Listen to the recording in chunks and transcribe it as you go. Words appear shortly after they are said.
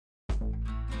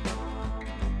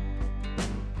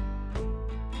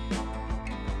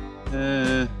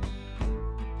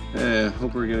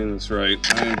Hope we're getting this right.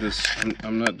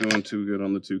 I'm not doing too good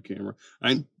on the two camera.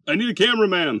 I need a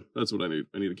cameraman. That's what I need.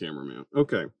 I need a cameraman.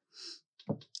 Okay.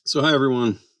 So hi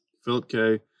everyone. Philip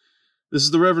K. This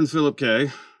is the Reverend Philip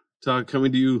K.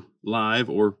 Coming to you live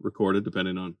or recorded,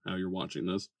 depending on how you're watching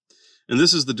this. And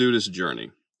this is the Dudist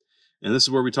Journey. And this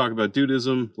is where we talk about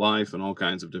Dudism, life, and all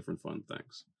kinds of different fun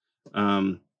things.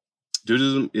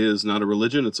 Dudism is not a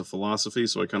religion, it's a philosophy,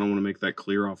 so I kind of want to make that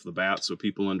clear off the bat so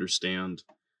people understand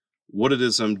what it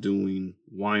is I'm doing,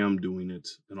 why I'm doing it,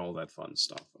 and all that fun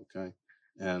stuff, okay?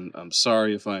 And I'm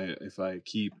sorry if I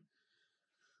keep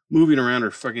moving around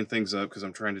or fucking things up because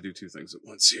I'm trying to do two things at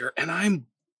once here, and I'm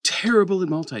terrible at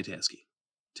multitasking.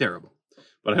 Terrible.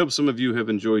 But I hope some of you have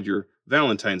enjoyed your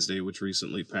Valentine's Day, which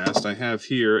recently passed. I have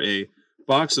here a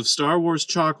box of Star Wars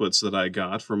chocolates that I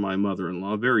got from my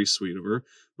mother-in-law. Very sweet of her.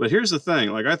 But here's the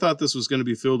thing. I thought this was going to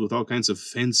be filled with all kinds of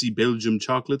fancy Belgium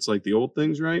chocolates like the old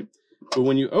things, right? But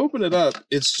when you open it up,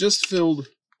 it's just filled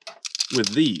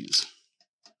with these.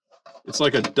 It's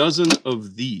like a dozen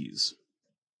of these.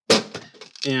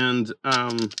 And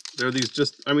they're these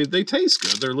they taste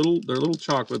good. They're little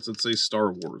chocolates that say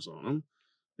Star Wars on them,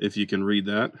 if you can read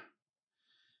that.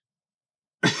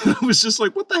 I was just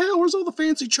like, what the hell? Where's all the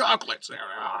fancy chocolates?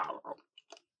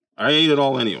 I ate it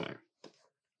all anyway,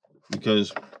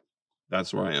 because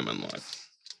that's where I am in life.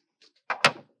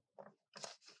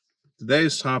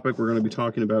 Today's topic we're going to be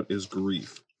talking about is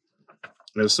grief.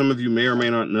 As some of you may or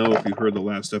may not know, if you heard the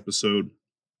last episode,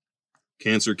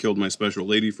 cancer killed my special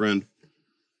lady friend.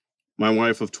 My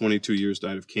wife of 22 years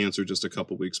died of cancer just a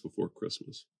couple weeks before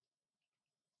Christmas.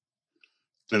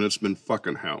 And it's been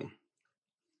fucking hell.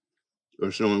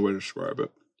 There's no way to describe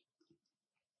it.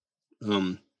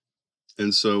 And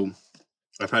so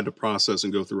I've had to process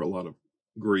and go through a lot of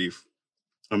grief.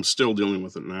 I'm still dealing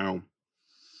with it now.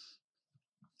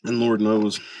 And Lord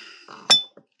knows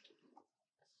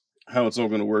how it's all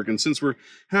going to work. And since we're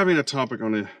having a topic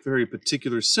on a very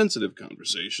particular sensitive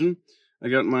conversation, I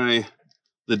got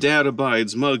the Dad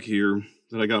Abides mug here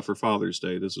that I got for Father's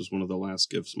Day. This was one of the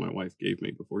last gifts my wife gave me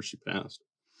before she passed.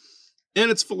 And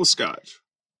it's full of scotch.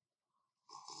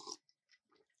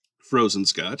 Frozen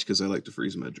scotch, because I like to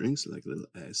freeze my drinks. I like a little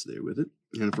ice there with it.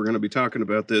 And if we're going to be talking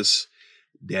about this,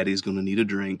 Daddy's going to need a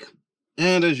drink.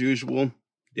 And as usual,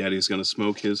 Daddy's going to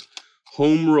smoke his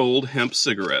home-rolled hemp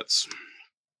cigarettes.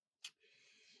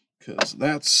 Because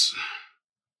that's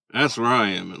where I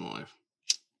am in life.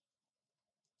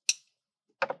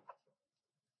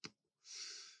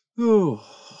 Oh,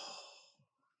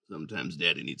 sometimes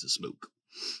Daddy needs a smoke.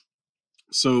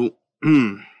 So,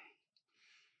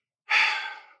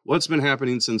 what's been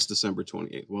happening since December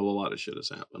 28th? Well, a lot of shit has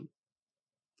happened.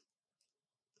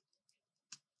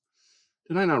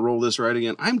 Did I not roll this right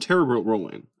again? I'm terrible at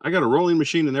rolling. I got a rolling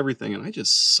machine and everything, and I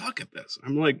just suck at this.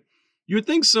 I'm like, you would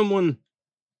think someone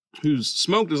who's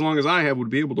smoked as long as I have would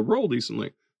be able to roll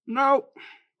decently. No.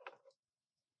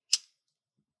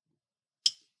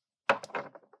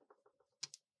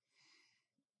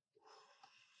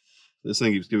 This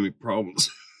thing keeps giving me problems.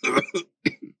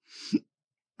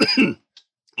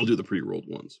 I'll do the pre-rolled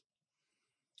ones.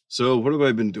 So what have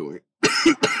I been doing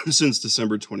since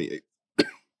December 28th?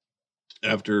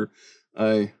 After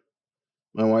my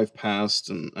wife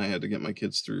passed and I had to get my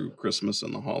kids through Christmas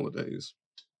and the holidays.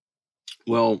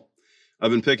 Well, I've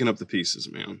been picking up the pieces,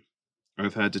 man.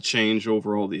 I've had to change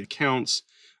over all the accounts.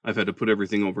 I've had to put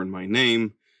everything over in my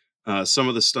name. Some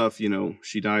of the stuff,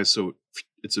 she dies, so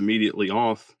it's immediately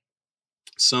off.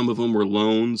 Some of them were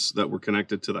loans that were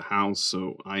connected to the house,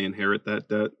 so I inherit that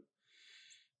debt.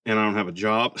 And I don't have a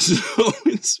job, so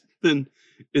it's been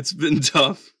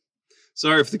tough.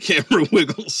 Sorry if the camera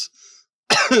wiggles.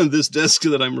 This desk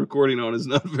that I'm recording on is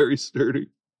not very sturdy.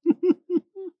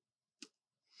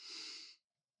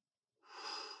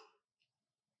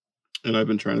 And I've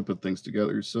been trying to put things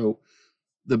together. So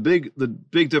the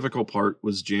big difficult part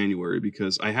was January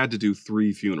because I had to do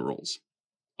 3 funerals.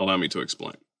 Allow me to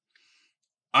explain.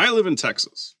 I live in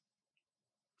Texas.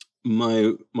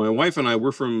 My wife and I,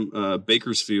 we're from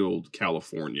Bakersfield,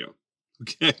 California.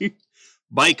 Okay?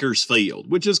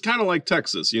 Bakersfield, which is kind of like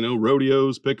Texas,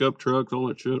 rodeos, pickup trucks, all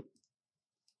that shit.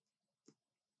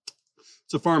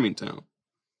 It's a farming town.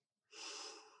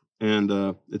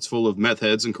 And it's full of meth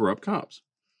heads and corrupt cops.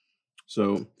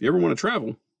 So if you ever want to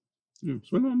travel,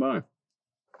 swing on by.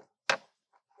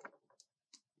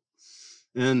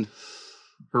 And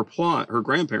her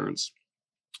grandparents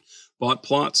bought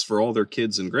plots for all their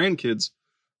kids and grandkids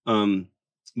when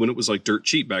it was like dirt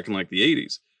cheap back in like the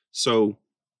 80s. So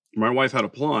my wife had a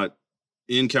plot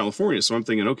in California. So I'm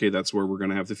thinking, okay, that's where we're going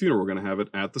to have the funeral. We're going to have it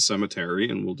at the cemetery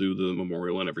and we'll do the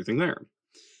memorial and everything there.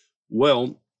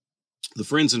 Well, the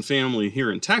friends and family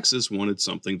here in Texas wanted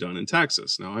something done in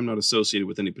Texas. Now, I'm not associated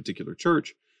with any particular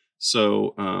church.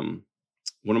 So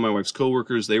one of my wife's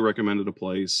coworkers, they recommended a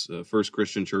place, First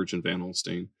Christian Church in Van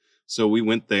Alstyne. So we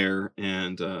went there,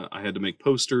 and I had to make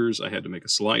posters. I had to make a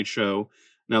slideshow.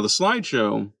 Now, the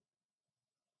slideshow,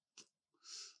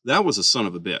 that was a son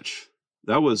of a bitch.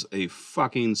 That was a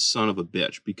fucking son of a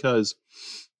bitch, because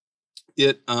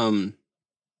it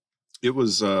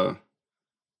was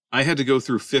I had to go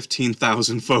through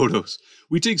 15,000 photos.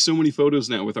 We take so many photos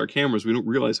now with our cameras, we don't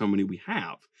realize how many we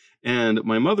have. And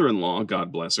my mother-in-law,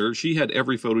 God bless her, she had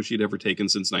every photo she'd ever taken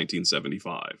since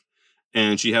 1975.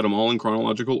 And she had them all in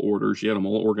chronological order. She had them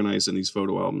all organized in these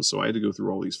photo albums. So I had to go through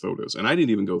all these photos. And I didn't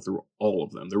even go through all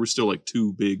of them. There were still like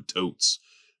 2 big totes,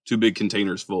 2 big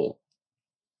containers full.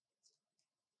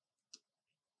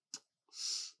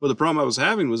 But the problem I was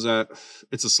having was that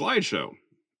it's a slideshow.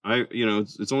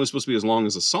 It's only supposed to be as long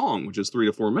as a song, which is 3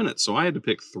 to 4 minutes. So I had to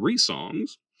pick 3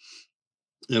 songs,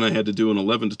 and I had to do an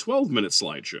 11 to 12 minute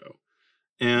slideshow.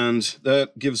 And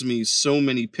that gives me so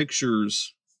many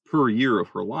pictures per year of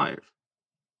her life.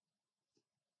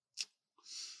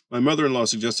 My mother-in-law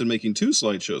suggested making 2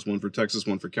 slideshows, one for Texas,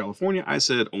 one for California. I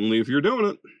said, only if you're doing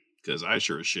it, because I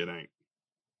sure as shit ain't.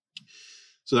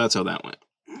 So that's how that went.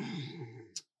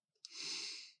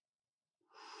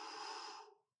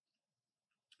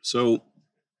 So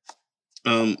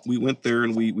we went there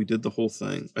and we did the whole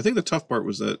thing. I think the tough part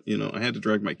was that, I had to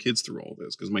drag my kids through all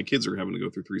this because my kids are having to go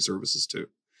through 3 services too.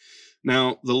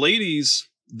 Now, the ladies,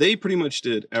 they pretty much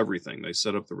did everything. They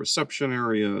set up the reception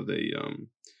area.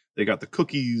 They got the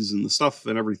cookies and the stuff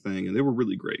and everything, and they were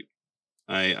really great.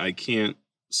 I can't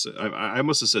say, I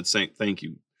must have said thank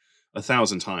you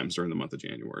 1,000 times during the month of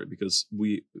January, because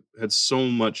we had so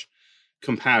much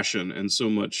compassion and so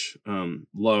much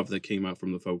love that came out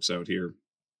from the folks out here.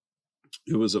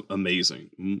 It was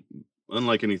amazing,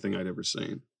 unlike anything I'd ever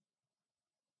seen.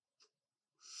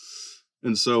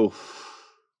 And so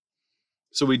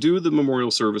we do the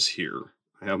memorial service here.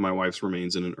 I have my wife's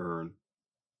remains in an urn,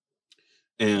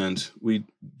 and we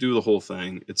do the whole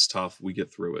thing. It's tough. We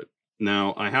get through it.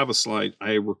 Now, I have a slide.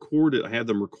 I had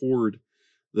them record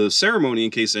the ceremony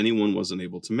in case anyone wasn't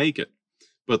able to make it.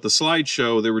 But the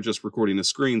slideshow, they were just recording a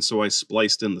screen, so I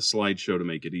spliced in the slideshow to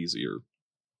make it easier.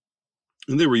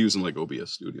 And they were using like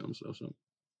OBS Studio and stuff, so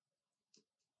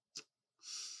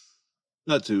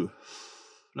not too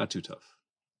tough.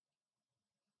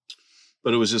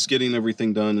 But it was just getting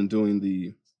everything done and doing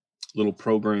the little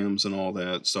programs and all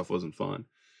that stuff wasn't fun.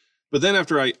 But then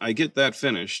after I get that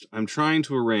finished, I'm trying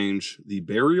to arrange the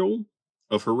burial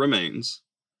of her remains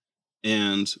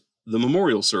and the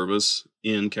memorial service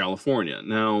in California.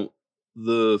 Now,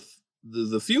 the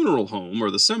funeral home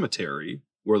or the cemetery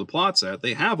where the plot's at,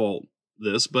 they have all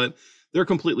this, but they're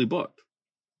completely booked.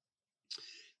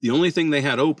 The only thing they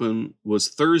had open was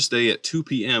Thursday at 2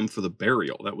 p.m. for the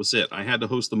burial. That was it. I had to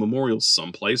host the memorial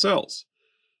someplace else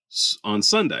on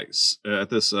Sundays at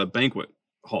this banquet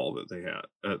hall that they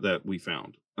had, that we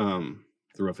found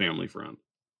through a family friend.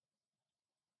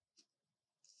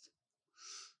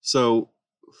 So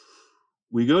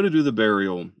we go to do the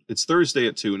burial. It's Thursday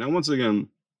at 2. Now, once again,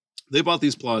 they bought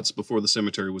these plots before the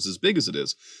cemetery was as big as it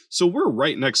is. So we're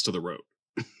right next to the road.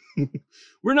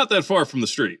 We're not that far from the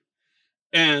street.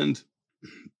 And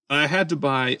I had to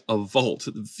buy a vault.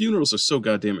 The funerals are so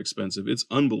goddamn expensive. It's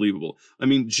unbelievable. I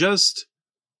mean, just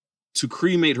to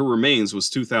cremate her remains was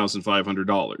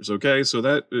 $2,500. Okay, so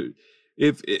that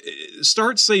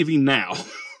start saving now,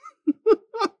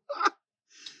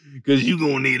 because you're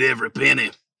gonna need every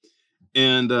penny.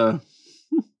 And damn,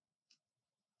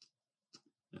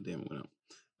 it went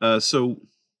out. So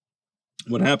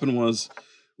what happened was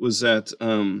that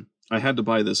I had to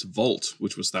buy this vault,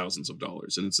 which was thousands of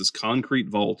dollars, and it's this concrete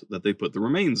vault that they put the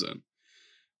remains in.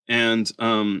 And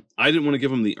I didn't want to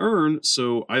give them the urn,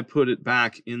 so I put it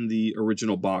back in the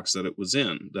original box that it was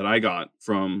in, that I got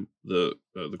from the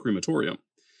crematorium.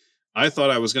 I thought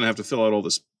I was going to have to fill out all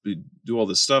this, do all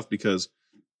this stuff, because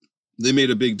they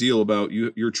made a big deal about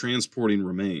you're transporting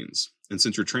remains. And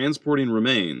since you're transporting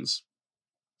remains,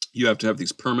 you have to have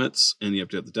these permits, and you have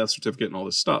to have the death certificate and all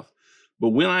this stuff. But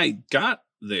when I got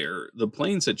there, the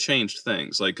planes had changed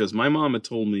things. Like, because my mom had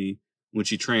told me when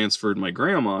she transferred my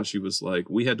grandma, she was like,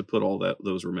 we had to put all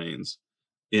those remains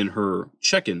in her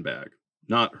check-in bag,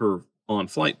 not her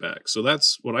on-flight bag. So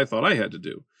that's what I thought I had to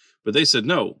do. But they said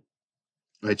no.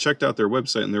 I checked out their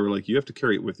website, and they were like, you have to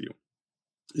carry it with you.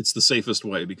 It's the safest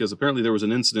way, because apparently there was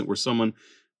an incident where someone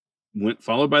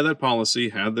followed by that policy,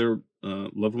 had their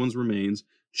loved one's remains,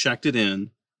 checked it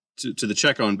in to the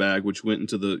check-on bag, which went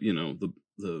into the, you know,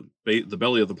 the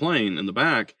belly of the plane in the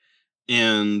back,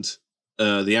 and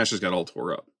the ashes got all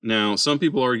tore up. Now, some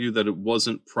people argue that it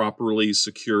wasn't properly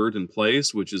secured in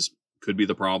place, which could be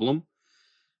the problem.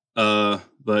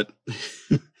 But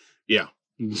yeah.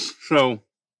 So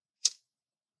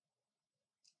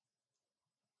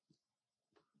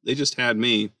they just had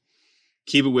me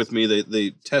keep it with me.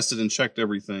 They tested and checked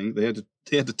everything. They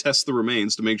had to test the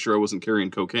remains to make sure I wasn't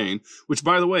carrying cocaine, which,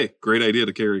 by the way, great idea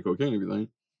to carry cocaine, everything.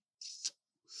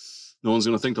 No one's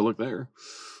going to think to look there.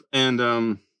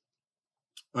 And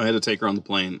I had to take her on the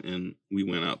plane, and we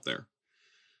went out there.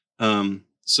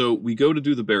 So we go to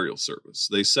do the burial service.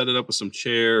 They set it up with some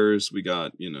chairs. We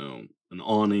got, you know, an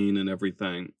awning and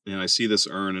everything. And I see this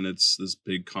urn, and it's this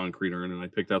big concrete urn, and I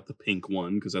picked out the pink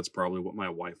one because that's probably what my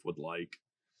wife would like.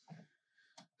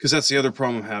 Because that's the other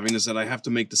problem I'm having, is that I have to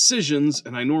make decisions,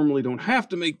 and I normally don't have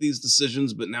to make these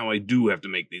decisions, but now I do have to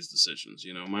make these decisions.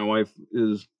 You know, my wife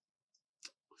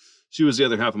she was the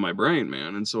other half of my brain,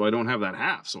 man, and so I don't have that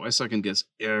half. So I second guess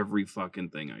every fucking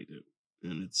thing I do,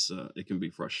 and it can be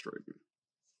frustrating.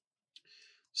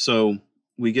 So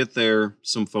we get there.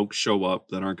 Some folks show up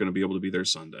that aren't going to be able to be there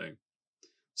Sunday.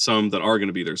 Some that are going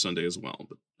to be there Sunday as well,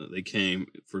 but they came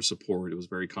for support. It was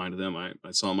very kind of them. I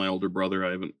saw my older brother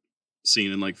I haven't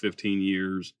seen in like 15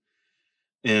 years,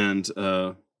 and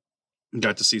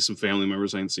got to see some family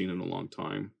members I hadn't seen in a long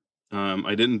time.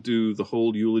 I didn't do the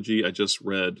whole eulogy. I just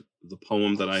read the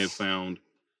poem that I had found,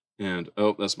 and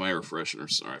oh, that's my air freshener.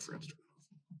 Sorry, I forgot to turn it off.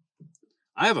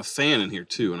 I have a fan in here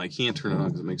too, and I can't turn it on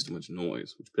because it makes too much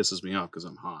noise, which pisses me off because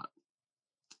I'm hot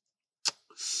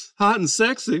and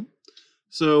sexy.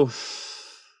 So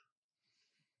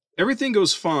everything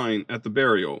goes fine at the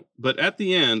burial, but at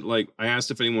the end, like, I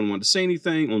asked if anyone wanted to say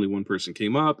anything. Only one person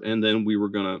came up, and then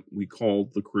we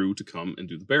called the crew to come and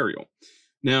do the burial.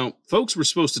 Now, folks were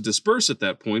supposed to disperse at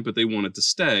that point, but they wanted to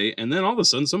stay. And then all of a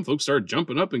sudden, some folks started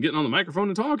jumping up and getting on the microphone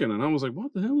and talking. And I was like,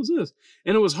 what the hell is this?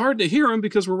 And it was hard to hear them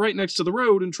because we're right next to the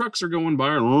road and trucks are going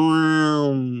by.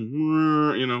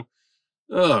 And, you know,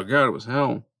 oh, God, it was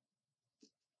hell.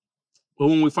 But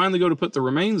when we finally go to put the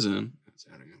remains in,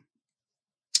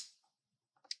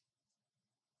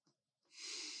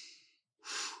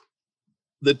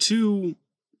 the two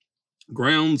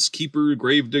groundskeeper,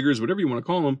 grave diggers, whatever you want to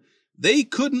call them, they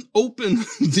couldn't open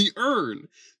the urn.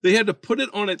 They had to put it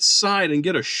on its side and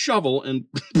get a shovel and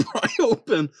pry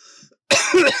open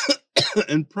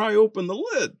the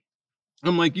lid.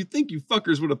 I'm like, you think you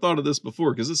fuckers would have thought of this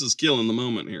before, because this is killing the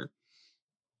moment here.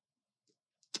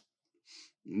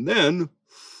 And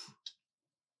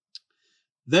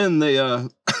then they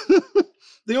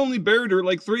they only buried her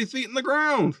like 3 feet in the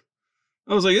ground.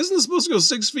 I was like, isn't this supposed to go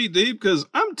 6 feet deep? Because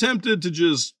I'm tempted to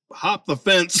just hop the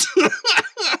fence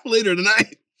later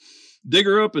tonight, dig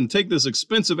her up, and take this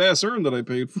expensive ass urn that I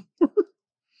paid for.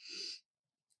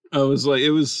 I was like,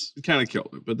 it was kind of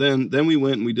killer. But then we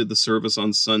went and we did the service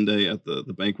on Sunday at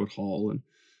the banquet hall, and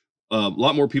a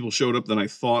lot more people showed up than I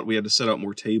thought. We had to set out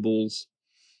more tables.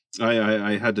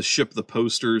 I had to ship the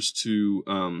posters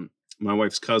to my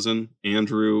wife's cousin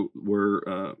Andrew,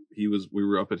 where we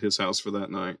were up at his house for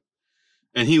that night.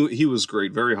 And he was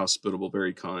great, very hospitable,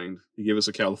 very kind. He gave us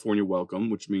a California welcome,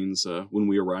 which means when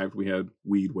we arrived, we had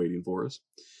weed waiting for us.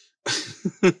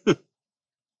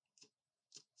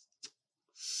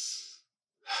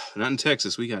 Not in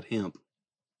Texas, we got hemp.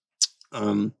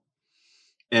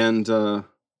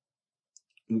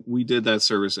 We did that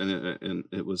service, and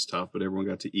it was tough, but everyone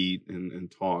got to eat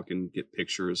and talk and get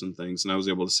pictures and things. And I was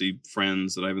able to see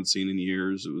friends that I haven't seen in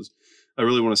years. I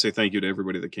really want to say thank you to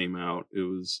everybody that came out. It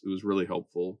was really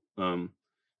helpful. And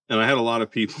I had a lot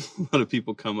of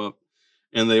people come up,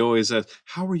 and they always ask,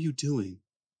 "How are you doing?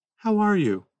 How are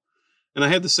you?" And I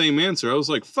had the same answer. I was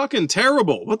like, "Fucking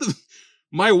terrible. What the?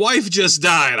 My wife just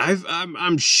died.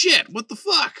 I'm shit. What the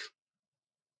fuck?"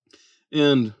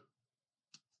 And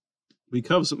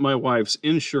because of my wife's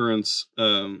insurance,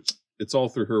 it's all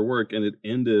through her work, and it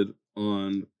ended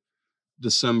on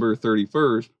December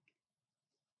 31st.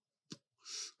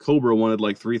 Cobra wanted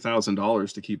like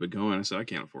 $3,000 to keep it going. I said, I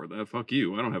can't afford that. Fuck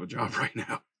you. I don't have a job right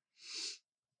now.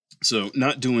 So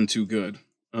not doing too good.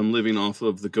 I'm living off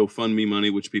of the GoFundMe money,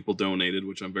 which people donated,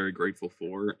 which I'm very grateful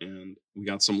for. And we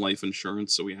got some life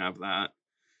insurance, so we have that.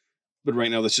 But right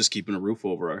now, that's just keeping a roof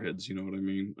over our heads. You know what I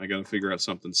mean? I got to figure out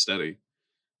something steady.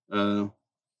 Getting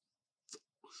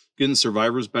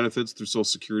survivor's benefits through Social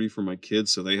Security for my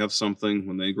kids, so they have something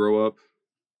when they grow up.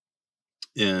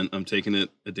 And I'm taking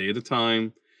it a day at a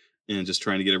time and just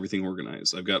trying to get everything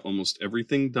organized. I've got almost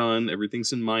everything done.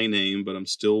 Everything's in my name, but I'm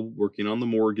still working on the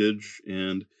mortgage.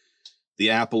 And the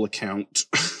Apple account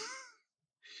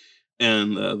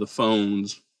and the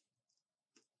phones.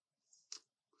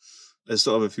 I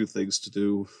still have a few things to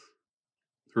do.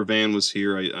 Her van was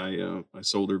here. I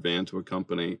sold her van to a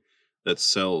company that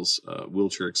sells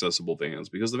wheelchair accessible vans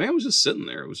because the van was just sitting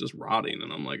there. It was just rotting.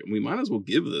 And I'm like, we might as well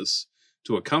give this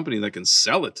to a company that can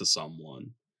sell it to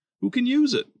someone who can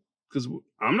use it, because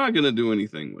I'm not going to do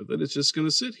anything with it. It's just going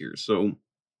to sit here. So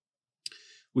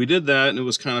we did that, and it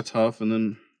was kind of tough. And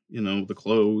then, the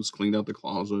clothes, cleaned out the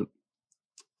closet.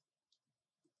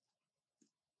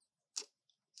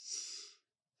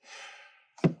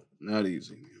 Not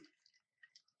easy.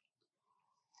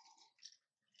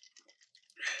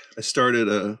 I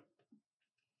started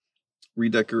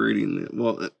redecorating.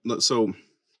 So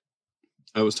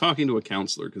I was talking to a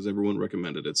counselor because everyone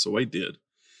recommended it. So I did.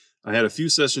 I had a few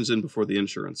sessions in before the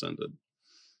insurance ended.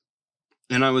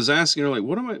 And I was asking her, like,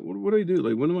 what do I do?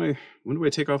 Like, when do I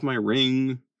take off my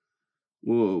ring?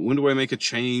 When do I make a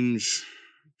change?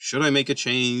 Should I make a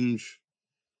change?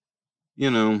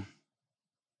 And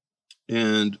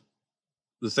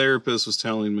the therapist was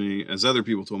telling me, as other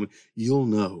people told me, you'll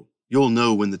know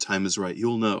when the time is right.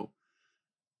 You'll know.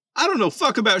 I don't know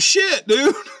fuck about shit,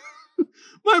 dude.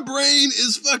 My brain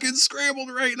is fucking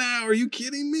scrambled right now. Are you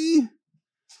kidding me?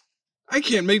 I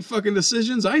can't make fucking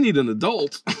decisions. I need an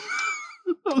adult.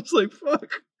 I was like, fuck.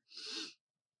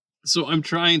 So I'm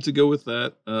trying to go with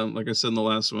that. Like I said in the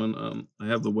last one, I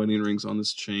have the wedding rings on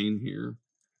this chain here.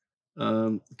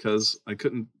 Because I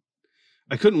couldn't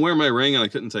wear my ring and I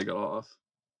couldn't take it off.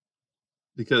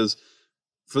 Because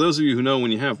for those of you who know,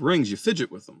 when you have rings, you fidget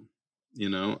with them,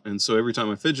 and so every time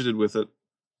I fidgeted with it,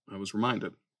 I was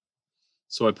reminded.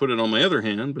 So I put it on my other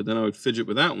hand, but then I would fidget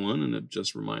with that one and it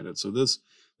just reminded. So this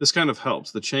kind of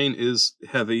helps. The chain is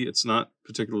heavy. It's not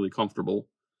particularly comfortable.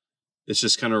 It's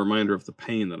just kind of a reminder of the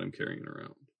pain that I'm carrying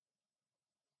around.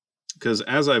 Because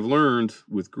as I've learned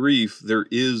with grief, there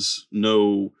is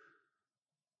no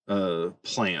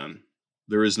plan.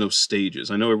 There is no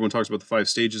stages. I know everyone talks about the 5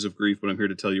 stages of grief, but I'm here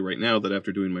to tell you right now that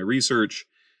after doing my research,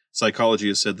 psychology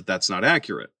has said that that's not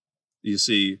accurate. You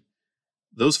see,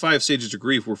 those 5 stages of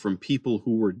grief were from people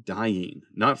who were dying,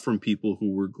 not from people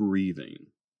who were grieving.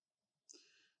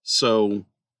 So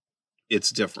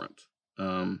it's different.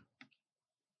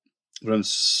 But I'm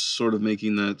sort of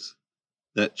making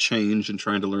that change and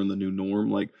trying to learn the new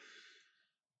norm. Like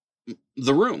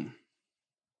the room.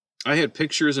 I had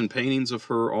pictures and paintings of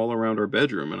her all around our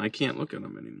bedroom, and I can't look at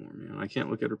them anymore, man. I can't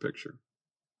look at her picture.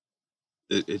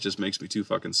 It just makes me too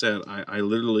fucking sad. I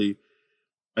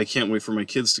can't wait for my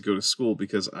kids to go to school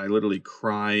because I literally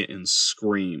cry and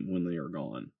scream when they are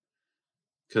gone.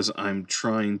 Because I'm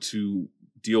trying to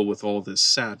deal with all this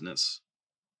sadness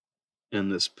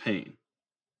and this pain.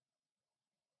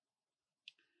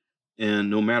 And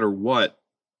no matter what,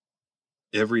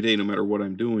 every day, no matter what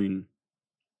I'm doing,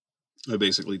 I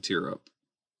basically tear up.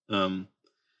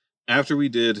 After we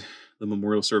did the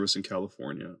memorial service in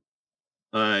California,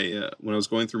 when I was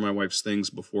going through my wife's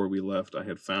things before we left, I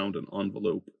had found an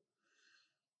envelope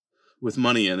with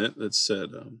money in it that said,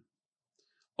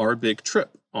 our big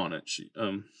trip on it.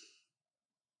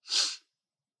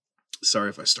 Sorry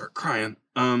if I start crying.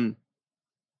 I'm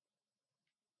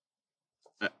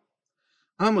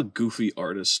a goofy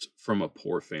artist from a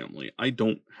poor family. I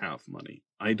don't have money.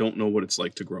 I don't know what it's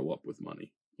like to grow up with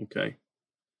money. Okay.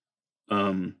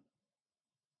 I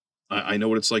know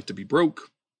what it's like to be broke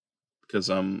because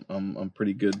I'm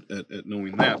pretty good at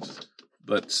knowing that.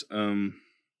 But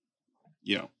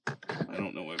yeah, I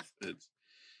don't know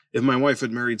if my wife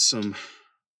had married some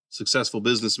successful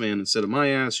businessman instead of my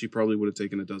ass, she probably would have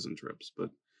taken a dozen trips. But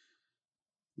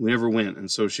we never went, and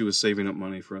so she was saving up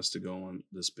money for us to go on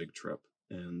this big trip.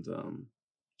 And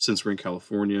since we're in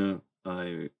California,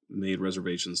 I made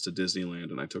reservations to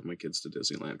Disneyland, and I took my kids to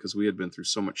Disneyland because we had been through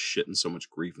so much shit and so much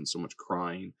grief and so much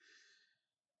crying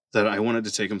that I wanted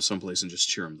to take them someplace and just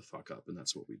cheer them the fuck up, and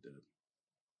that's what we did.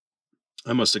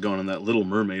 I must have gone on that Little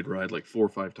Mermaid ride like 4 or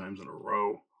 5 times in a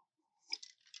row.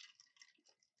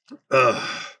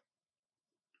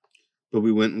 But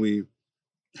we went and we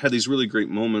had these really great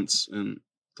moments, and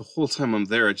the whole time I'm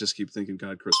there, I just keep thinking,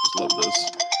 God, Chris would love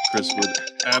this. Chris would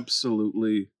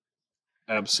absolutely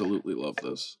love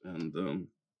this. And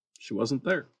she wasn't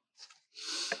there.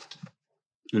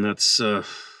 And that's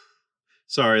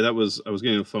sorry, I was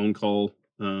getting a phone call.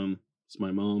 It's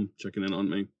my mom checking in on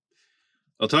me.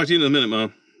 I'll talk to you in a minute,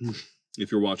 Mom.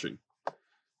 If you're watching.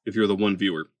 If you're the one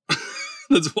viewer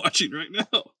that's watching right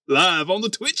now. Live on the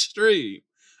Twitch stream.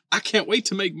 I can't wait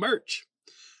to make merch.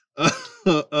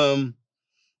 But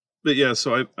yeah,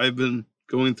 so I've been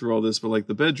going through all this, but like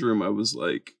the bedroom, I was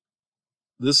like,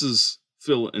 this is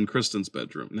Phil and Kristen's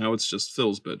bedroom. Now it's just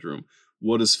Phil's bedroom.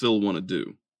 What does Phil want to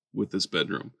do with this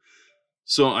bedroom?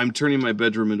 So I'm turning my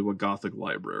bedroom into a Gothic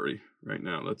library right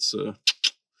now. That's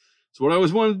what I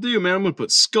always wanted to do, man. I'm going to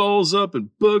put skulls up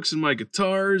and books and my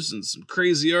guitars and some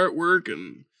crazy artwork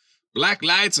and black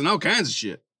lights and all kinds of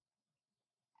shit.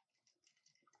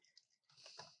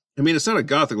 I mean, it's not a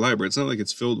Gothic library. It's not like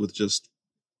it's filled with just,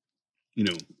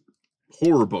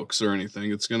 horror books or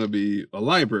anything. It's going to be a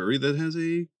library that has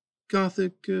a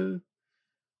Gothic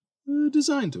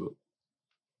design to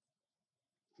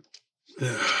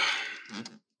it.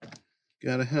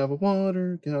 Gotta have a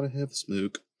water, gotta have a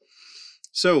smoke.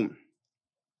 So,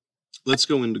 let's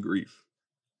go into grief.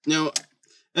 Now,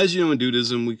 as you know, in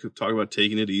Dudism, we could talk about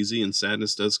taking it easy, and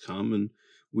sadness does come, and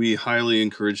we highly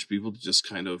encourage people to just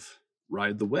kind of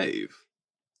ride the wave.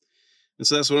 And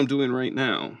so that's what I'm doing right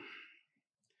now.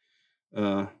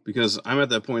 Because I'm at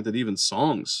that point that even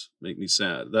songs make me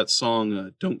sad. That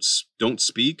song, Don't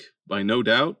Speak by No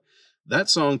Doubt, that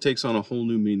song takes on a whole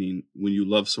new meaning when you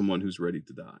love someone who's ready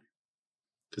to die.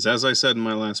 Because as I said in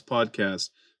my last podcast,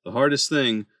 the hardest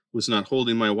thing was not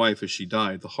holding my wife as she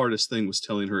died. The hardest thing was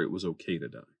telling her it was okay to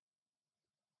die.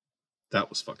 That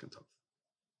was fucking tough.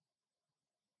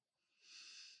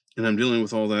 And I'm dealing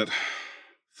with all that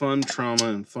fun trauma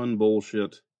and fun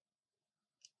bullshit.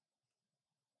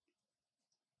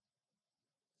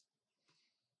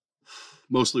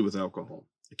 Mostly with alcohol.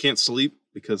 I can't sleep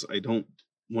because I don't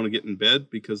want to get in bed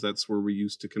because that's where we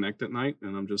used to connect at night,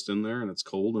 and I'm just in there and it's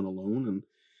cold and alone. And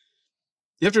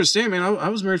you have to understand, man, I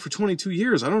was married for 22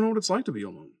 years. I don't know what it's like to be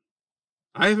alone.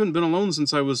 I haven't been alone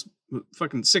since I was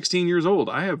fucking 16 years old.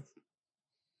 I have,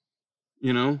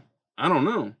 I don't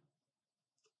know.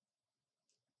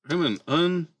 I'm in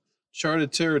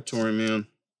uncharted territory, man.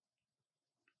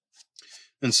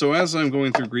 And so as I'm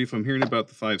going through grief, I'm hearing about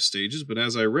the 5 stages, but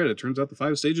as I read, it turns out the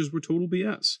 5 stages were total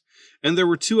BS. And there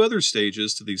were 2 other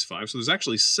stages to these 5, so there's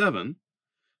actually 7.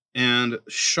 And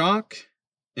shock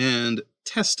and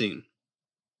testing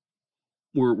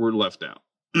were left out.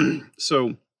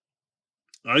 So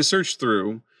I searched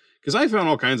through, because I found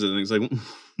all kinds of things. Like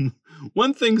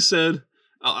one thing said,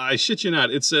 I shit you not,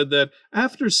 it said that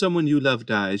after someone you love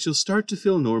dies, you'll start to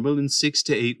feel normal in 6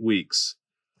 to 8 weeks.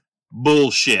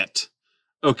 Bullshit.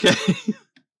 Okay.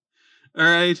 All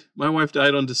right. My wife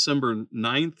died on December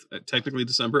 9th, technically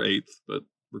December 8th, but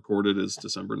recorded as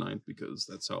December 9th because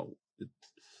that's how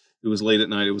it was late at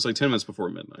night. It was like 10 minutes before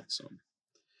midnight. So,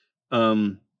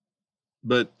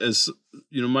 but as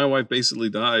my wife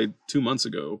basically died 2 months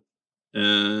ago,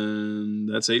 and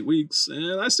that's 8 weeks,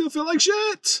 and I still feel like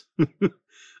shit.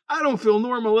 I don't feel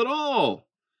normal at all.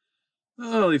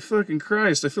 Holy fucking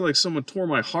Christ. I feel like someone tore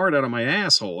my heart out of my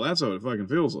asshole. That's what it fucking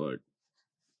feels like.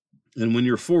 And when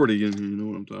you're 40, you know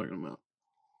what I'm talking about.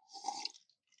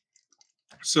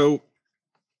 So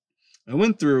I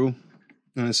went through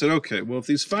and I said, okay, well, if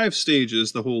these 5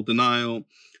 stages, the whole denial,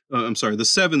 the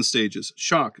 7 stages,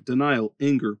 shock, denial,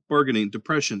 anger, bargaining,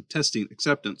 depression, testing,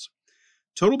 acceptance,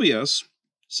 total BS.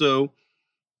 So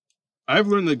I've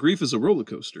learned that grief is a roller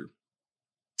coaster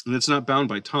and it's not bound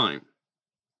by time.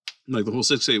 Like the whole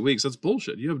 6 to 8 weeks, that's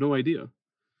bullshit. You have no idea.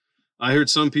 I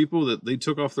heard some people that they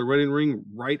took off their wedding ring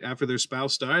right after their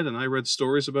spouse died, and I read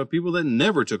stories about people that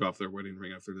never took off their wedding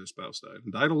ring after their spouse died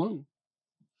and died alone.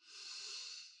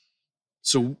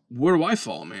 So where do I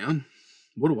fall, man?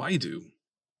 What do I do?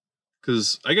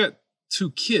 Because I got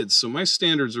 2 kids, so my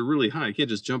standards are really high. I can't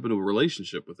just jump into a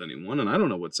relationship with anyone, and I don't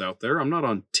know what's out there. I'm not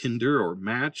on Tinder or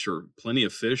Match or Plenty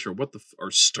of Fish or or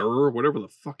Stir or whatever the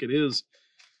fuck it is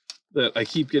that I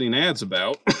keep getting ads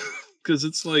about. Because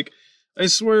it's like, I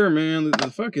swear, man,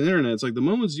 the fucking internet, it's like the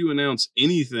moment you announce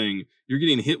anything, you're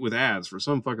getting hit with ads for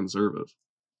some fucking service.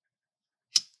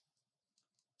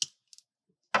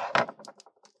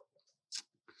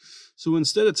 So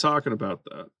instead of talking about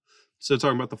that, instead of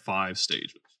talking about the 5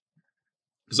 stages,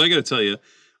 because I got to tell you,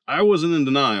 I wasn't in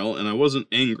denial and I wasn't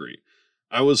angry.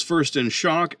 I was first in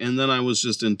shock and then I was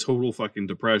just in total fucking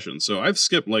depression. So I've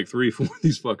skipped like 3-4 of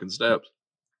these fucking steps.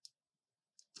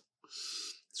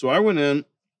 So I went in,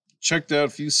 checked out a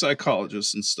few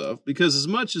psychologists and stuff, because as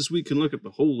much as we can look at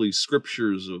the holy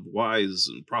scriptures of wise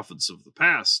and prophets of the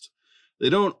past,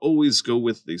 they don't always go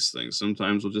with these things.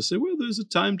 Sometimes we'll just say, well, there's a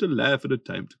time to laugh and a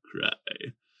time to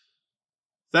cry.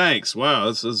 Thanks. Wow,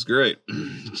 that's great.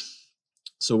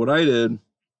 So what I did,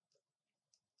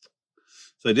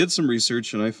 I did some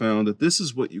research and I found that this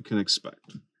is what you can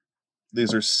expect.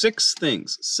 These are 6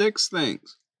 things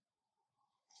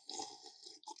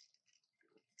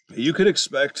you could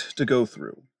expect to go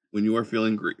through when you are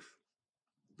feeling grief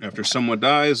after someone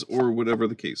dies or whatever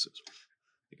the case is.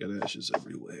 I got ashes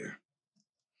everywhere.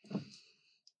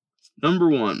 Number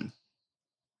one,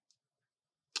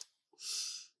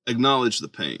 acknowledge the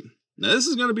pain. Now, this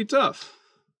is going to be tough.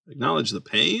 Acknowledge the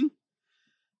pain?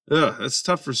 Ugh, that's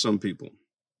tough for some people.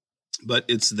 But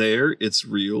it's there. It's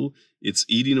real. It's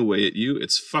eating away at you.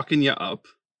 It's fucking you up.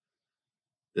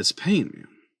 It's pain, man.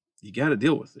 You got to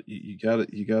deal with it. You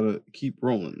gotta keep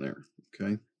rolling there.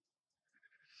 Okay.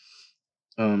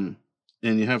 And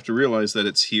you have to realize that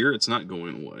it's here. It's not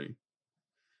going away.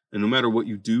 And no matter what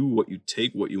you do, what you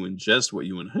take, what you ingest, what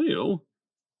you inhale,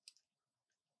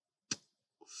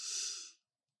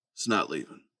 it's not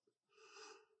leaving.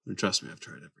 And trust me, I've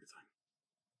tried everything.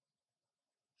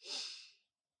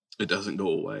 It doesn't go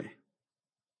away.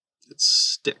 It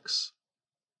sticks.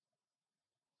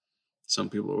 Some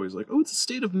people are always like, oh, it's a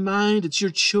state of mind. It's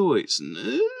your choice. No,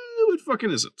 it fucking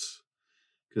isn't.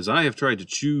 Because I have tried to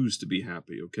choose to be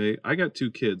happy, okay? I got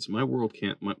 2 kids. The world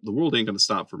ain't going to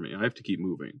stop for me. I have to keep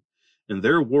moving. And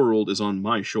their world is on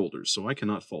my shoulders, so I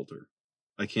cannot falter.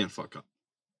 I can't fuck up.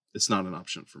 It's not an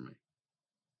option for me.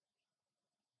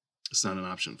 It's not an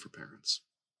option for parents,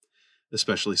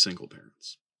 especially single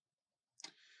parents.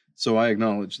 So I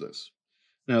acknowledge this.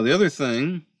 Now, the other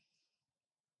thing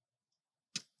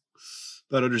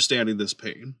about understanding this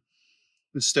pain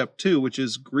is step 2, which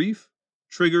is grief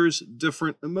triggers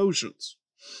different emotions.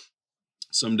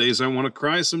 Some days I want to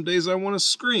cry. Some days I want to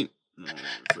scream.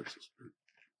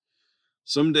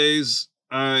 Some days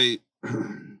I'm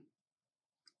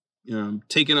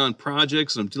taking on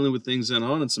projects and I'm dealing with things and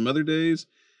on, and some other days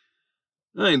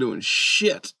I ain't doing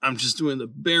shit. I'm just doing the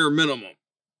bare minimum.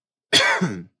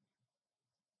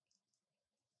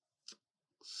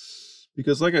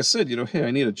 Because like I said, hey,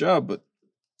 I need a job, but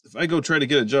if I go try to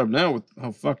get a job now with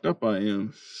how fucked up I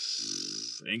am,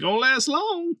 ain't gonna last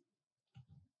long.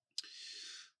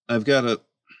 I've got to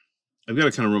kind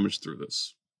of rummage through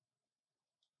this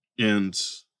and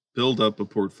build up a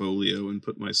portfolio and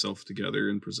put myself together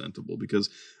and presentable, because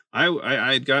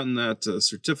I had gotten that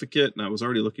certificate and I was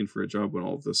already looking for a job when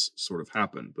all of this sort of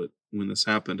happened. But when this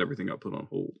happened, everything got put on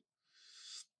hold.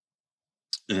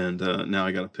 And now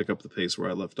I got to pick up the pace where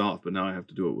I left off, but now I have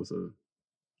to do it with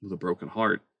a broken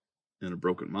heart and a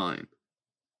broken mind.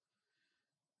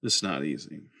 It's not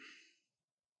easy.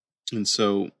 And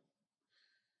so,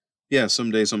 yeah,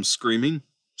 some days I'm screaming.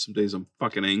 Some days I'm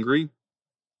fucking angry.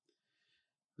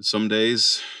 And some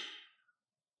days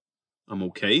I'm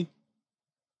okay.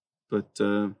 But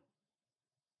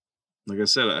like I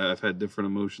said, I've had different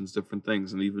emotions, different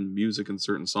things, and even music and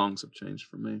certain songs have changed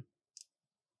for me.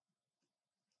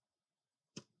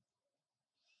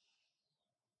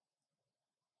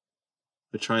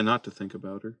 I try not to think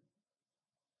about her.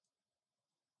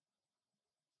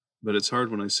 But it's hard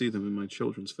when I see them in my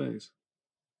children's face.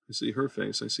 I see her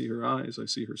face, I see her eyes, I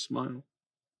see her smile.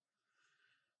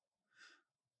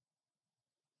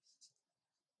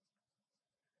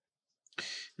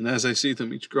 And as I see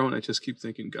them each growing, I just keep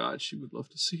thinking, God, she would love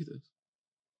to see this.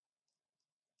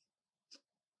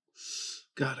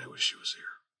 God, I wish she was here.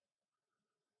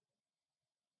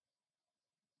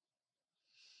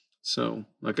 So,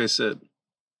 like I said,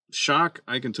 shock,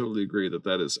 I can totally agree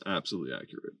that is absolutely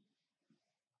accurate.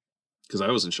 Because I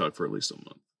was in shock for at least a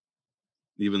month.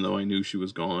 Even though I knew she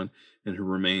was gone and her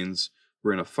remains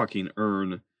were in a fucking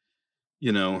urn,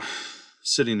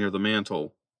 sitting near the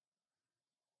mantle.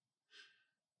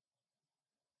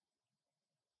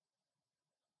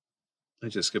 I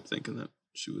just kept thinking that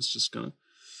she was just gonna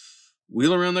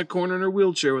wheel around that corner in her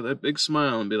wheelchair with that big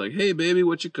smile and be like, hey, baby,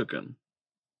 what you cooking?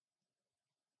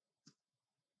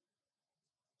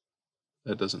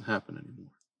 That doesn't happen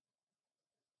anymore.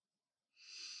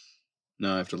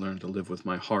 Now I have to learn to live with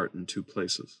my heart in 2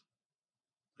 places.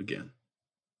 Again.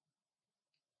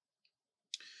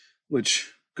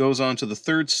 Which goes on to the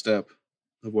 3rd step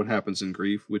of what happens in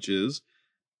grief, which is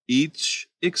each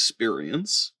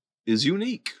experience is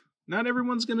unique. Not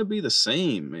everyone's going to be the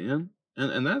same, man.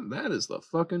 And that is the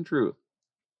fucking truth.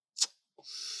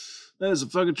 That is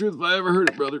the fucking truth if I ever heard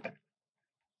it, brother.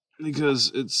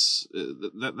 Because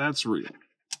that's real.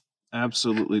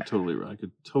 Absolutely, totally right. I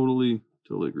could totally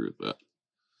agree with that.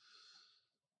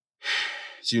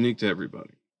 It's unique to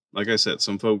everybody. Like I said,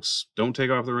 some folks don't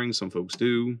take off the ring, some folks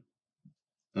do.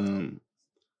 I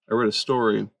read a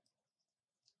story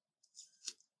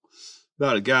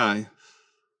about a guy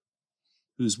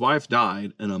whose wife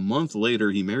died, and a month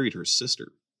later he married her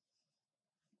sister.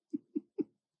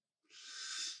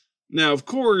 Now, of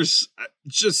course,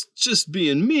 just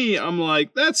being me, I'm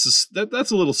like, that's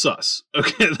a little sus.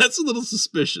 Okay, that's a little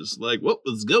suspicious. Like, what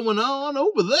was going on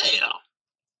over there?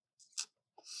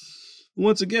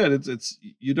 Once again, it's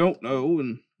you don't know,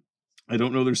 and I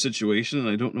don't know their situation, and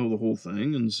I don't know the whole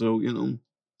thing, and so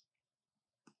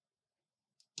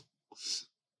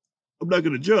I'm not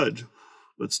going to judge,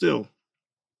 but still.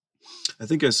 I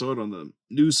think I saw it on the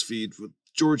news feed with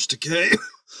George Takei.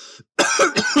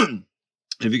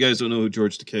 If you guys don't know who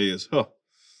George Takei is,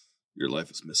 your life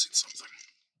is missing something.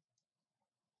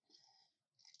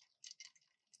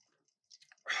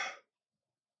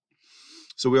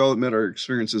 So we all admit our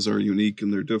experiences are unique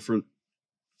and they're different.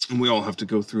 And we all have to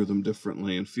go through them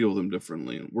differently and feel them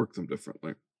differently and work them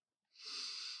differently.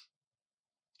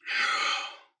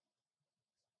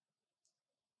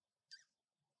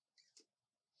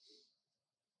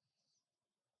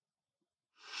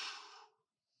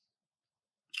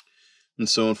 And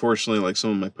so, unfortunately, like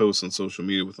some of my posts on social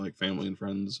media with like family and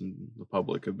friends and the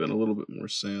public have been a little bit more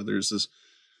sad. There's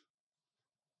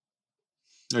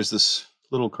this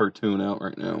little cartoon out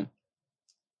right now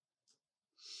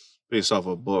based off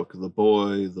a book, The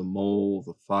Boy, the Mole,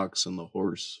 the Fox, and the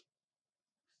Horse.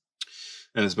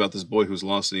 And it's about this boy who's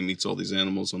lost and he meets all these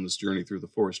animals on this journey through the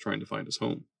forest trying to find his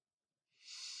home.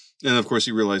 And of course,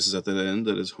 he realizes at the end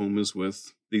that his home is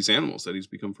with these animals that he's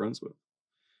become friends with.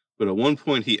 But at one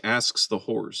point, he asks the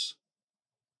horse,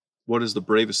 "What is the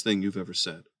bravest thing you've ever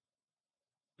said?"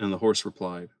 And the horse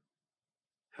replied,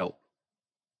 "Help."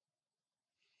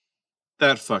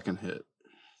 That fucking hit.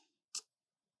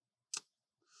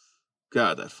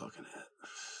 God, that fucking hit.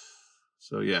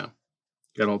 So yeah,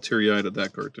 got all teary-eyed at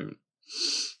that cartoon.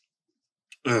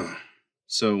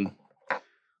 So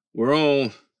we're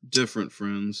all different,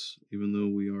 friends, even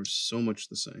though we are so much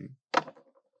the same,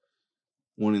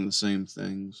 wanting the same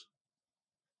things,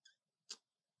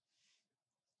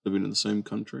 living in the same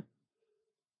country.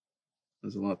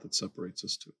 There's a lot that separates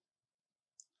us too.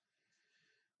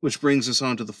 Which brings us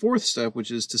on to the fourth step, which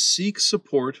is to seek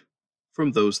support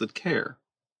from those that care.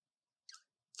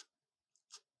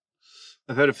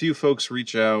 I've had a few folks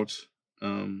reach out,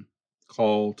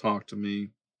 call, talk to me.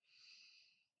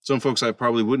 Some folks I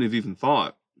probably wouldn't have even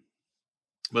thought,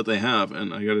 but they have.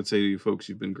 And I got to tell you, folks,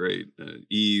 you've been great.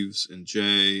 Eves and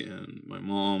Jay and my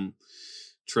mom,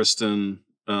 Tristan,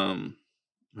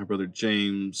 my brother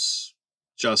James,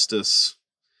 Justice.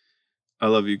 I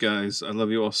love you guys. I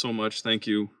love you all so much. Thank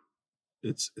you.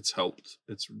 It's helped.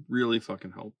 It's really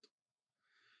fucking helped.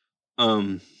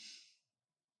 And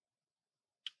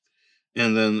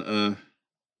then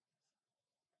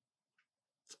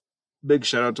big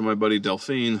shout out to my buddy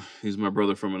Delphine. He's my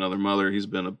brother from another mother. He's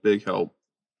been a big help.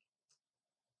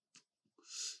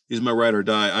 He's my ride or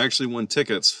die. I actually won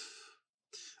tickets.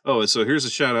 Oh, so here's a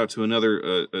shout out to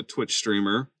another a Twitch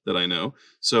streamer that I know.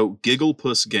 So Giggle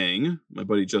Puss Gang, my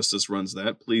buddy Justice runs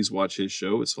that. Please watch his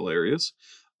show. It's hilarious.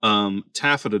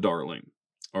 Taffeta Darling,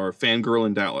 our fangirl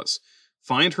in Dallas.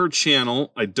 Find her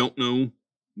channel. I don't know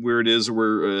where it is or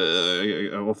where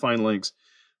I will find links.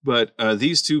 But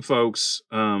these two folks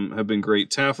have been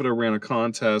great. Taffeta ran a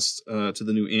contest to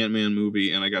the new Ant-Man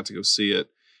movie, and I got to go see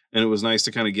it. And it was nice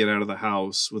to kind of get out of the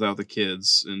house without the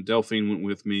kids. And Delphine went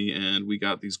with me, and we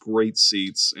got these great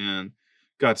seats and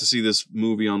got to see this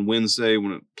movie on Wednesday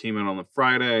when it came out on the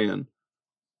Friday. And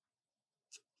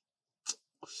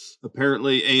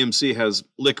apparently AMC has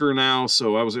liquor now,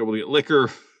 so I was able to get liquor.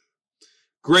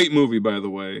 Great movie, by the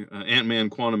way. Ant-Man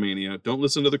Quantumania. Don't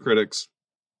listen to the critics.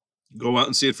 Go out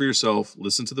and see it for yourself.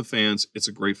 Listen to the fans. It's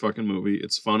a great fucking movie.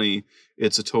 It's funny.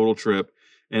 It's a total trip.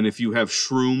 And if you have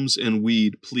shrooms and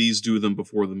weed, please do them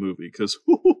before the movie. Because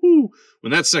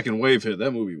when that second wave hit,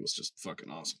 that movie was just fucking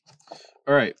awesome.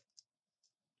 All right.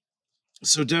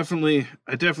 So I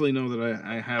definitely know that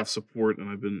I have support, and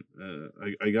I've been,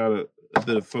 I got a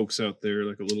bit of folks out there,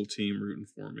 like a little team rooting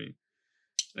for me.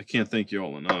 I can't thank you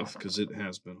all enough because it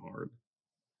has been hard.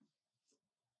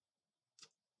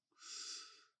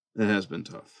 It has been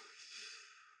tough.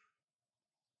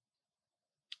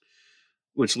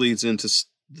 Which leads into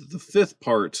the fifth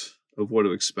part of what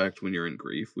to expect when you're in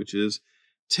grief, which is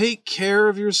take care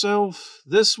of yourself.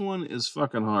 This one is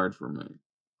fucking hard for me.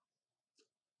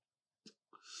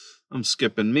 I'm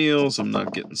skipping meals. I'm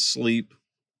not getting sleep.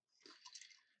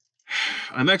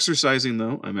 I'm exercising,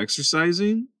 though. I'm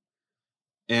exercising.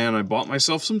 And I bought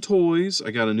myself some toys.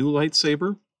 I got a new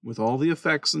lightsaber with all the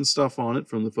effects and stuff on it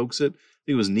from the folks at, I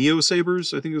think it was Neo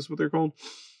Sabers. I think that's what they're called.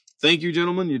 Thank you,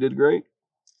 gentlemen. You did great.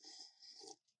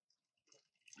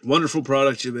 Wonderful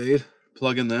product you made.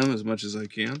 Plugging them as much as I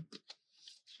can.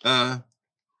 I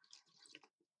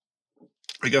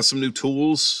got some new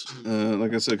tools,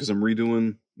 like I said, because I'm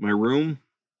redoing my room.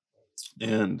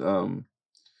 And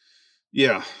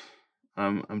yeah,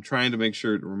 I'm trying to make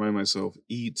sure to remind myself,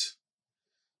 eat,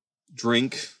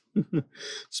 drink,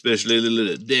 especially a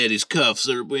little daddy's cough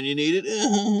syrup when you need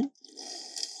it.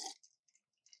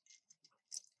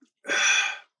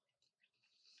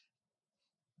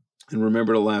 and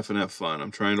remember to laugh and have fun.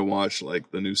 I'm trying to watch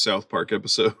like the new South Park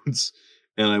episodes,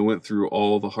 and I went through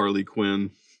all the Harley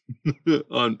Quinn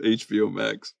on HBO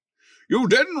Max. You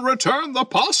didn't return the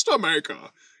pasta maker.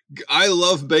 I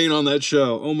love Bane on that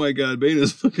show. Oh my god, Bane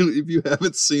is fucking. If you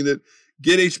haven't seen it,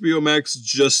 get HBO Max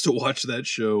just to watch that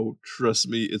show. Trust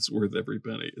me, it's worth every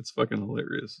penny. It's fucking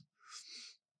hilarious.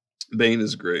 Bane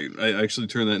is great. I actually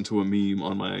turned that into a meme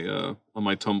on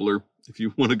my Tumblr. If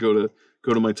you want to go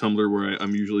to my Tumblr where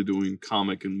I'm usually doing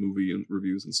comic and movie and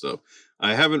reviews and stuff.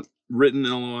 I haven't written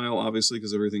in a while, obviously,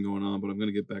 because everything going on, but I'm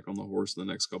going to get back on the horse in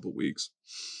the next couple weeks.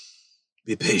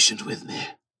 Be patient with me.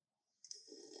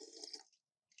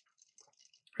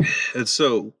 And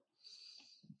so,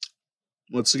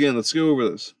 once again, let's go over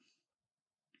this.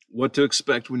 What to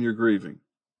expect when you're grieving.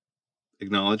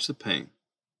 Acknowledge the pain.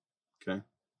 Okay?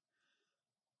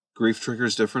 Grief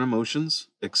triggers different emotions.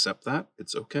 Accept that.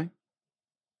 It's okay.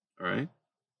 All right?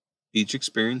 Each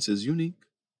experience is unique.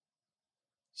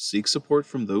 Seek support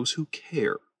from those who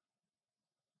care.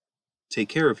 Take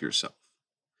care of yourself.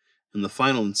 And the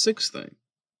final and sixth thing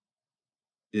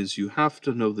is you have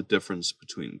to know the difference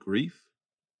between grief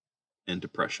and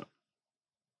depression.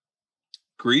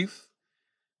 Grief,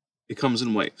 it comes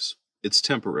in waves. It's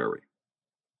temporary.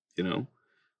 You know,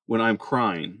 when I'm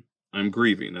crying, I'm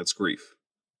grieving. That's grief.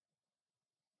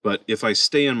 But if I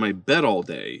stay in my bed all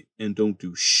day and don't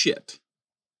do shit,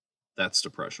 that's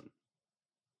depression.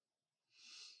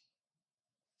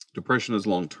 Depression is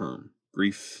long term.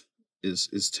 Grief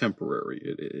is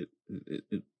temporary.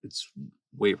 It's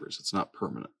wavers. It's not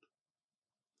permanent.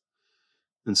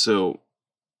 And so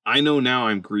I know now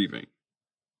I'm grieving.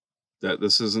 That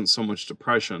this isn't so much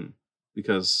depression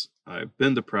because I've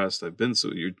been depressed. I've been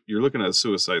you're looking at a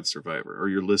suicide survivor, or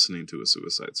you're listening to a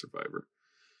suicide survivor.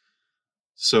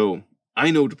 So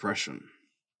I know depression.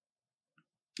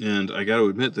 And I got to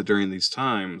admit that during these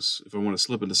times, if I want to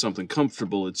slip into something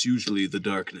comfortable, it's usually the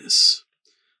darkness.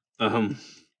 But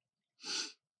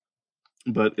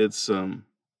it's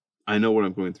I know what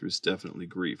I'm going through is definitely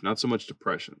grief. Not so much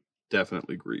depression,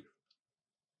 definitely grief.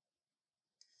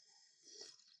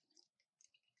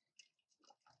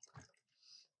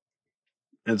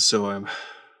 And so I'm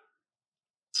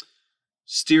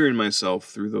steering myself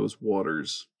through those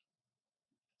waters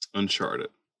uncharted.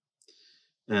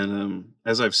 And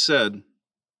as I've said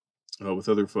with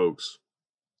other folks,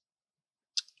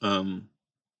 I'm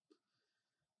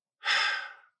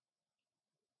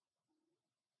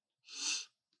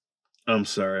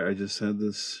sorry, I just had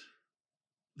this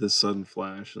sudden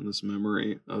flash and this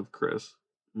memory of Chris,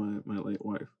 my late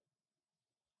wife.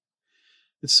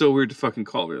 It's so weird to fucking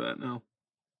call her that now.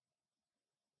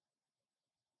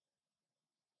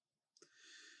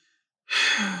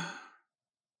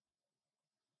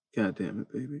 God damn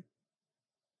it, baby.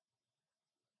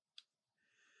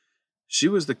 She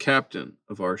was the captain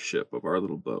of our ship, of our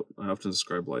little boat. I often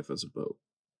describe life as a boat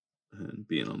and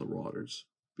being on the waters,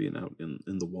 being out in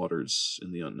the waters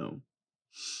in the unknown.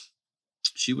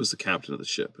 She was the captain of the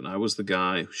ship, and I was the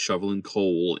guy shoveling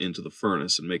coal into the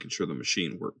furnace and making sure the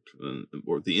machine worked,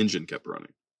 or the engine kept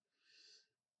running.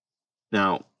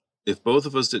 Now, if both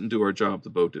of us didn't do our job, the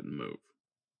boat didn't move.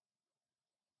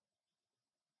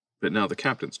 But now the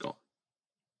captain's gone.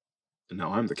 And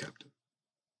now I'm the captain.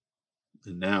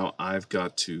 And now I've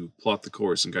got to plot the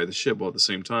course and guide the ship while at the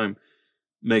same time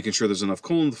making sure there's enough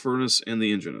coal in the furnace and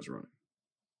the engine is running.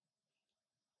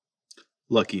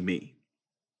 Lucky me.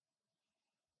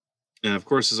 And of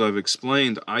course, as I've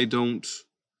explained, I don't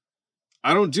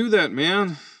do that,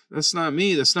 man. That's not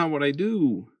me. That's not what I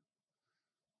do.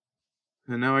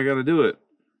 And now I got to do it.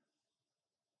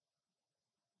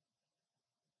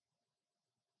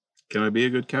 Can I be a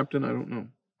good captain? I don't know.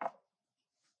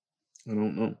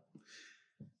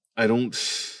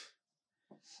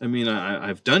 I mean,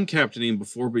 I've done captaining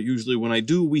before, but usually when I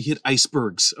do, we hit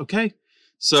icebergs, okay?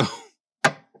 So,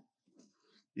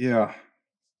 yeah.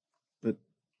 But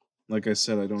like I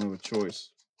said, I don't have a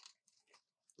choice.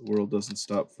 The world doesn't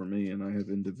stop for me, and I have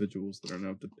individuals that are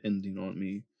now depending on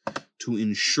me to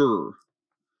ensure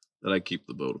that I keep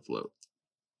the boat afloat.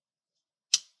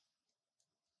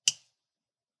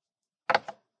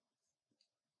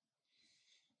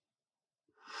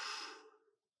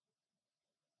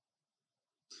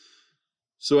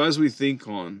 So as we think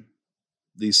on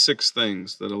these 6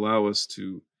 things that allow us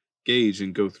to gauge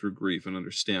and go through grief and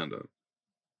understand it,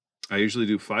 I usually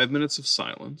do 5 minutes of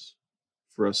silence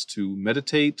for us to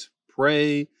meditate,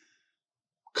 pray,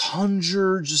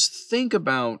 conjure, just think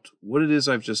about what it is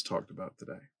I've just talked about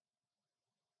today.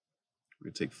 We're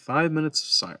going to take 5 minutes of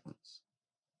silence.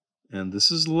 And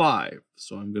this is live,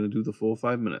 so I'm going to do the full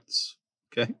 5 minutes,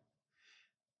 okay?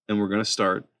 And we're going to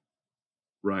start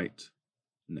right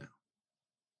now.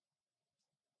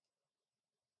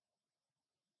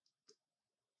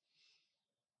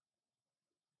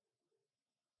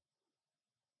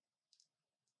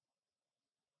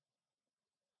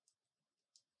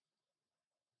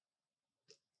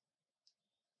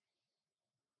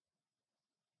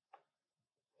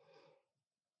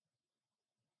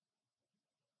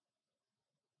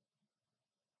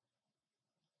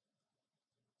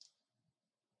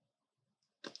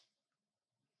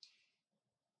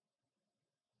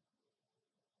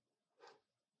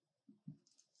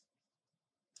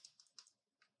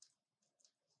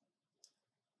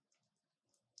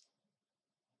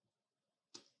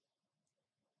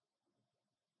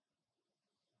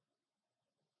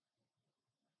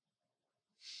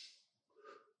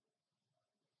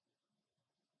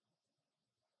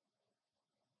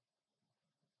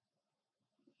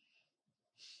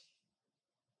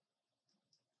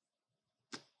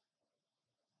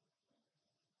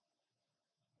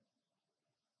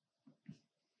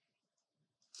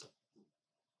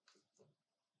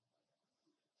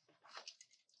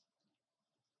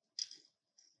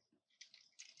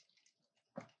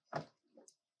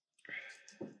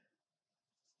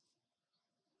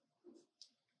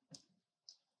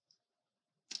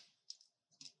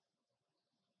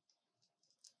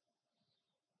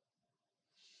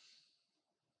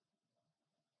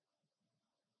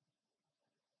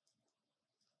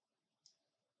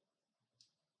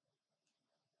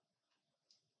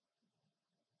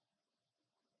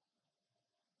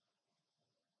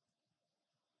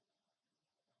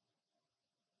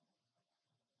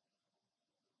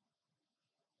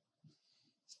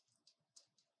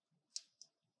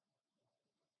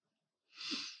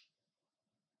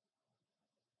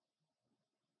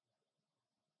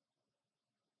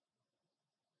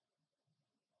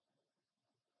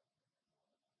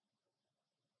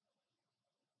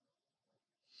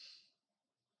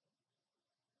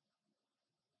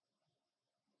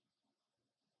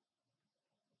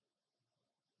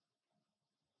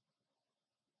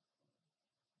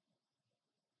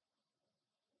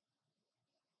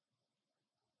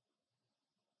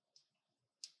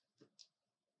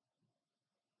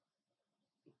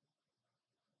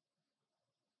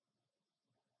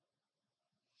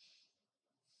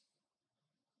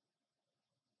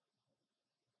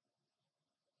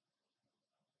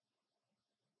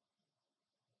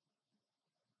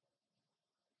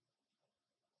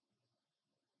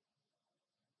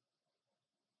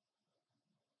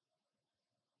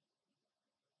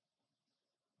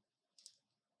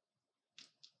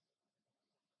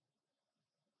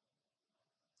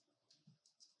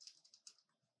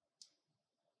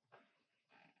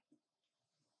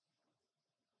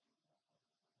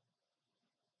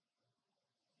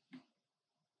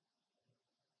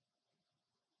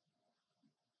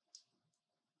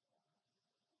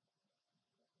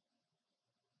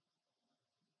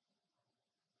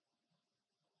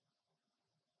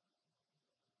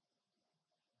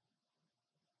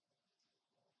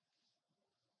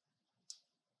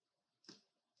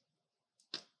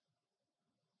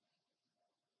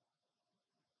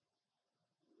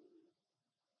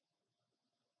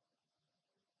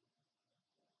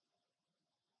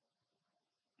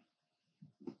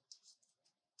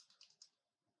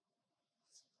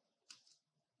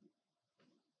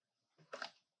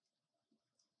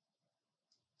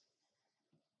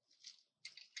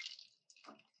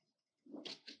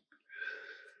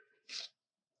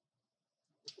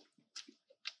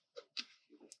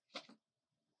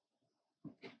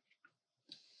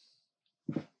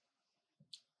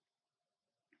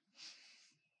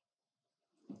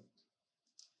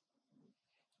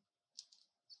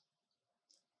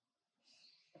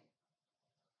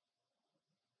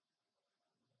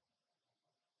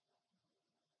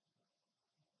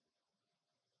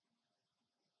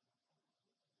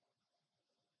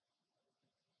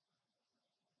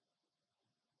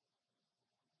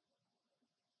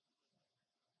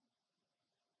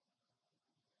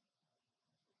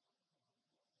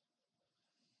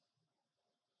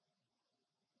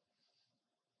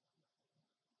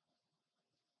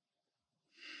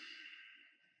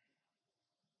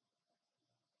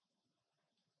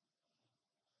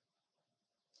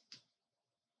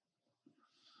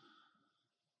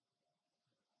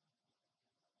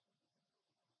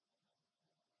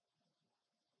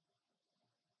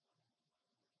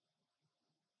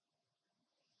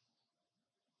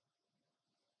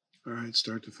 All right,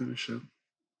 start to finish up.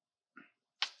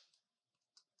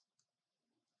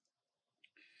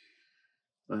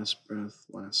 Last breath,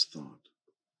 last thought,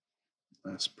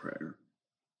 last prayer.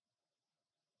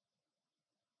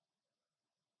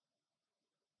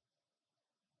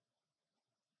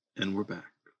 And we're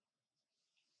back.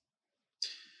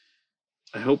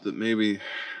 I hope that maybe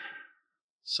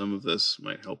some of this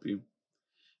might help you,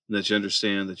 and that you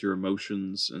understand that your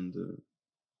emotions and the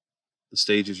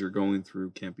stages you're going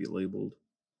through can't be labeled,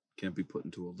 can't be put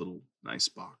into a little nice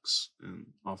box, and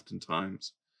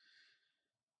oftentimes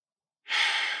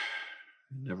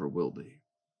it never will be.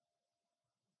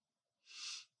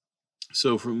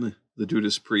 So from the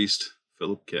Judas priest,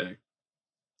 Philip K.,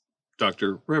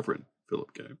 Dr. Reverend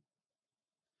Philip K.,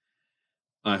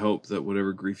 I hope that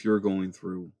whatever grief you're going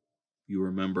through, you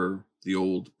remember the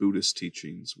old Buddhist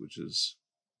teachings, which is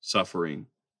suffering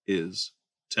is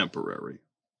temporary.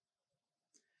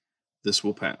 This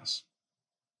will pass.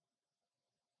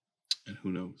 And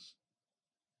who knows?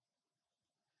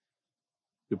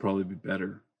 You'll probably be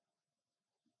better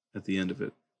at the end of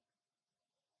it,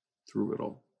 through it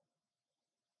all.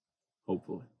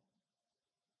 Hopefully.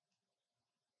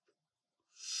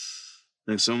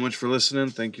 Thanks so much for listening.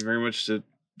 Thank you very much to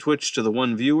Twitch, to the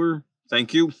one viewer.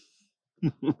 Thank you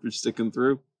for sticking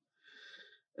through.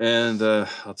 And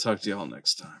I'll talk to y'all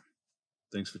next time.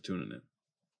 Thanks for tuning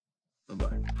in.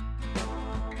 Bye-bye.